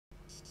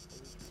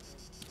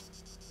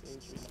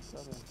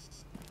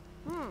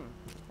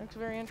Looks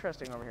very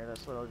interesting over here,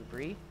 this little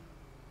debris.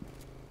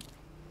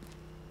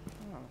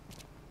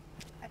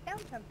 I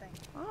found something.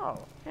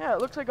 Oh, yeah,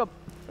 it looks like a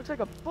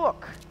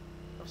book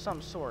of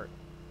some sort.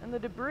 And the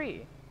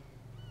debris.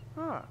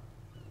 Huh.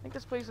 I think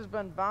this place has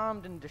been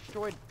bombed and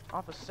destroyed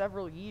off of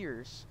several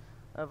years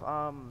of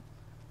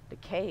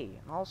decay.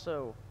 And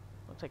also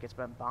looks like it's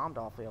been bombed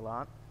awfully a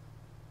lot.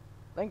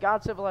 Thank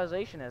God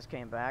civilization has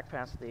came back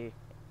past the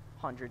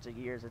hundreds of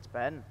years it's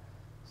been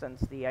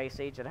since the Ice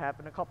Age that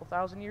happened a couple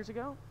thousand years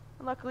ago.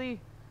 And luckily,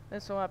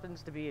 this so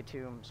happens to be a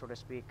tomb, so to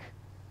speak,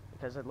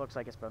 because it looks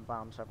like it's been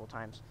bombed several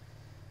times.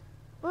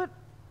 But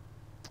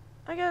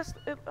I guess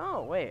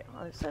oh wait,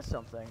 it says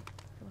something.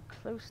 Look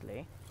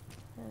closely.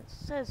 And it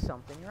says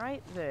something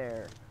right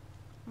there.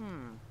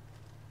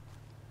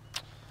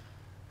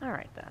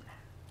 Alright then.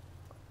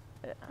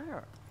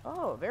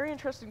 Oh, very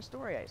interesting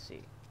story I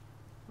see.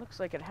 Looks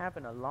like it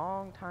happened a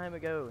long time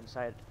ago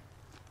inside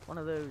one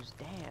of those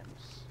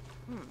dams.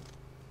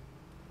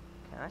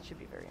 Okay, that should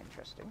be very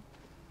interesting.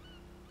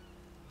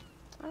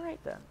 Alright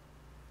then.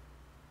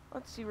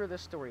 Let's see where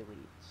this story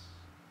leads.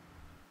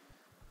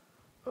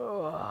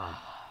 Oh,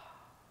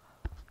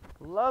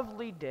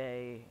 lovely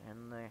day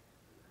in the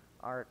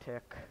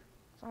Arctic.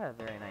 It's not a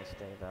very nice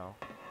day though.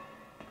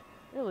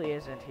 It really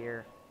isn't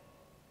here.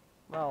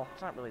 Well,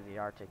 it's not really the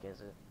Arctic,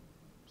 is it?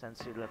 Since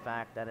due to the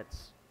fact that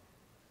it's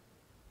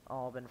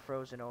all been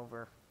frozen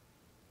over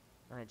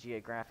in a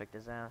geographic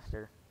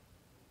disaster.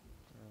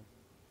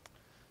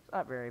 It's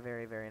not very,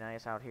 very, very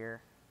nice out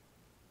here.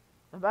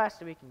 The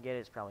best we can get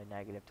is probably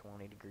negative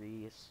 20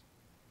 degrees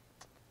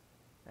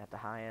at the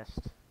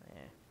highest.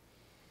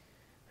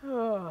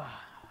 Let's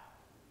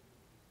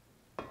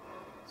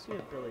see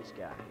what Billy's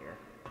got here.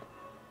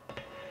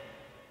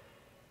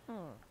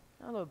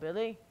 Hello,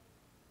 Billy.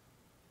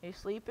 You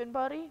sleeping,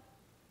 buddy?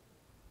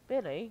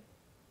 Billy?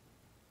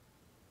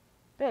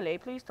 Billy,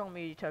 please tell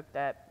me you took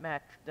that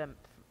not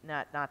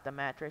the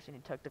mattress, and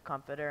you took the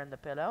comforter and the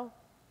pillow.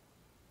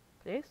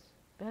 Please?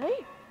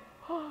 Billy?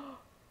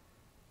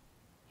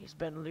 He's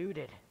been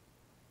looted.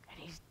 And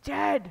he's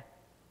dead!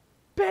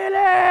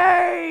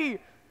 Billy!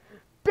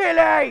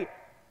 Billy!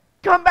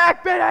 Come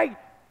back, Billy!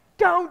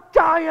 Don't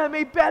die on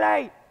me,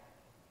 Billy!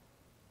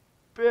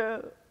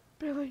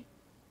 Billy?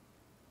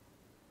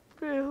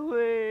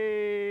 Billy!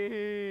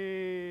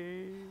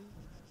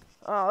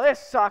 Oh, this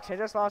sucks. I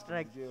just lost an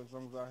egg. As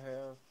long as I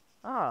have.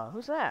 Oh,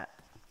 who's that?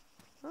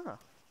 Oh.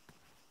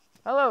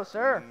 Hello,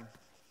 sir.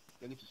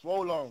 Get you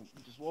swole on.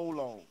 Get you swole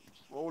on.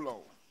 Swole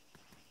on.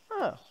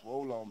 Oh.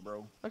 Swole on,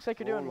 bro. Looks like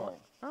you're doing well.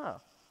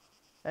 Oh.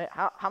 Hey,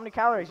 how many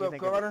calories do you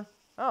think? What's up, Carter?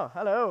 Oh,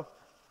 hello.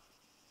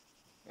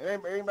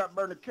 It ain't about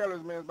burning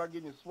calories, man. It's about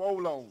getting you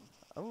swole on.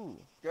 Ooh.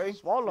 Okay?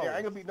 Swallow. Yeah,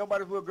 ain't gonna be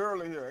nobody's little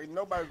girl in here. Ain't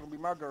nobody's gonna be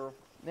my girl.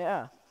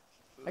 Yeah.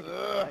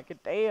 I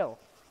could deal.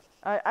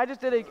 I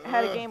just had a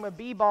game of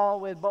b-ball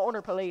with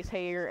Boner Police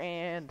here,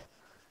 and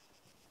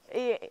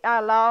I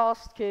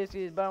lost because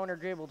his Boner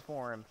dribbled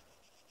for him.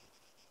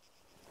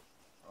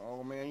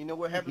 Oh man, you know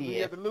what happens when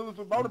you have to lose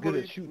with Boner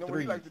Police? You know what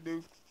he likes to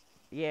do?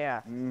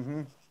 Yeah.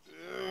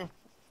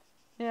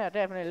 Yeah, it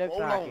definitely looks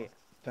like it.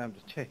 Time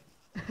to check.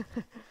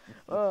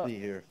 Well, Let's see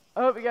here.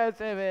 I hope you guys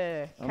have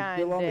a I'm kind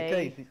still on day.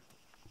 the case.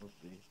 Let's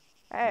see.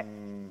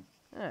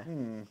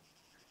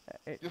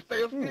 Just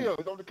stay still.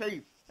 It's on the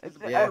case.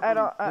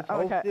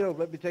 Hold still.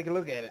 Let me take a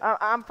look at it.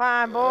 I'm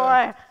fine,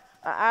 boy.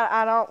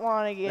 I don't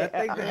want to get.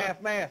 That thing's a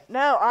half mast.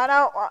 No, I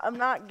don't. I'm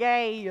not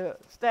gay.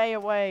 Stay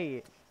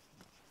away.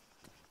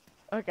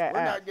 Okay.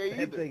 We're not gay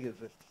That either. thing is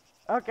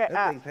Okay.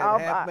 that thing's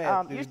half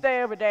mast, you dude.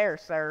 stay over there,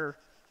 sir.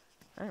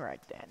 All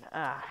right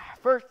then.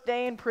 First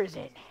day in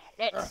prison.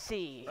 Let's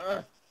see.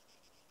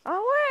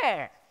 Oh,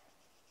 where?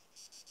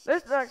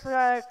 This looks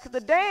like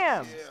the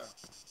dam. Yeah.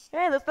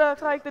 Hey, this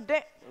looks like the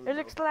dam. It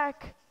looks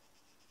like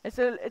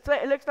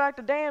it looks like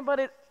the dam, but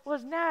it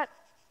was not.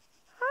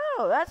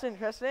 Oh, that's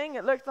interesting.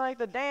 It looks like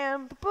the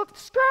dam the book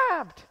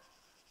described.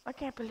 I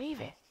can't believe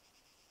it.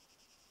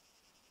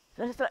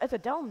 It's a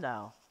dome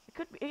now. It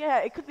could be. Yeah,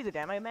 it could be the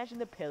dam. I imagine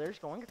the pillars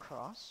going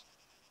across.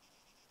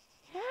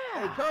 Yeah.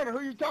 Hey, Carter,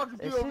 who you talking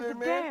to This over is there, the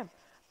man?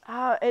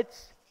 dam.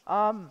 It's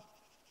I'm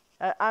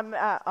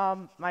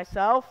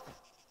myself.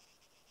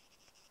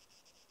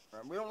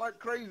 We don't like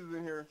crazies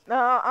in here.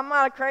 No, I'm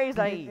not a crazy.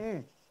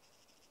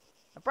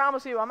 I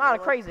promise you, I'm not a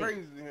crazy.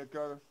 Crazies in here,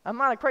 Carter. I'm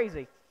not a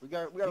crazy. We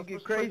got a special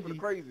place for the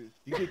crazies.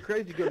 You get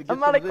crazy, you gotta get I'm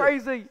not a some of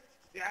crazy.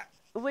 Yeah.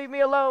 Leave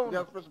me alone. We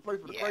got a special place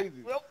for the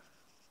crazies. Well,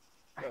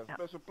 Got a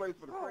special place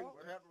for the crazies.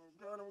 What happened,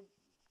 Carter?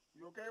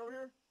 You okay over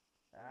here?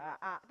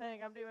 I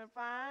think I'm doing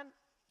fine.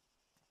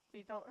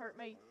 Please don't hurt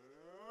me.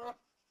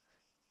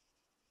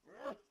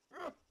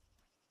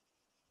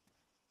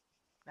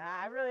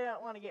 Nah, I really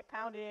don't want to get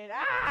pounded.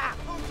 Ah!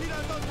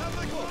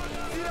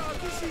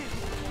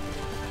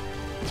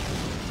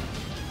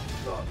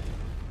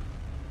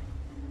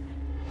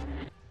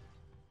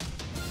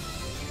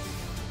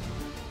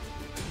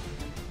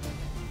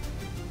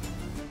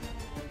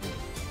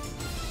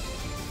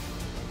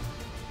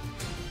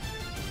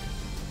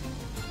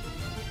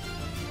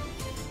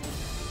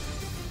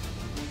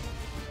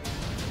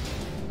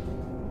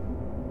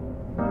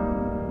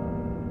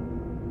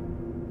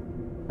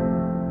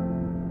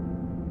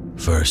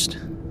 First,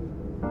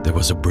 there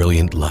was a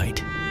brilliant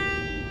light.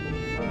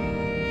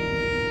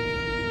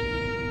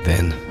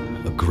 Then,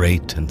 a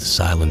great and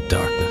silent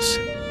darkness.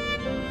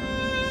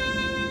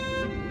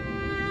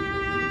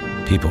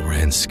 People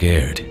ran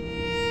scared.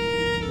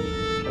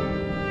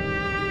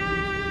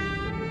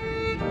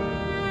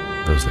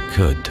 Those that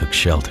could took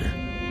shelter.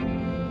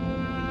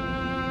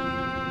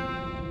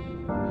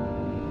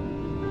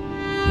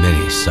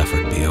 Many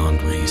suffered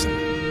beyond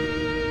reason.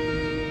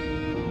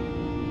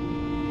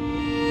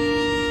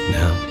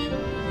 Now,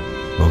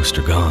 most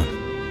are gone.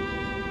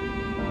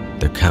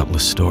 Their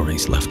countless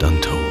stories left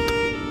untold.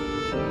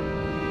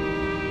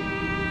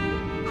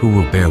 Who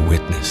will bear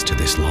witness to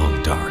this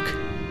long dark?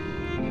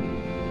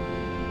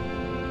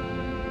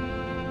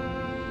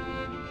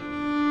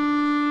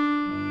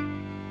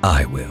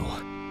 I will.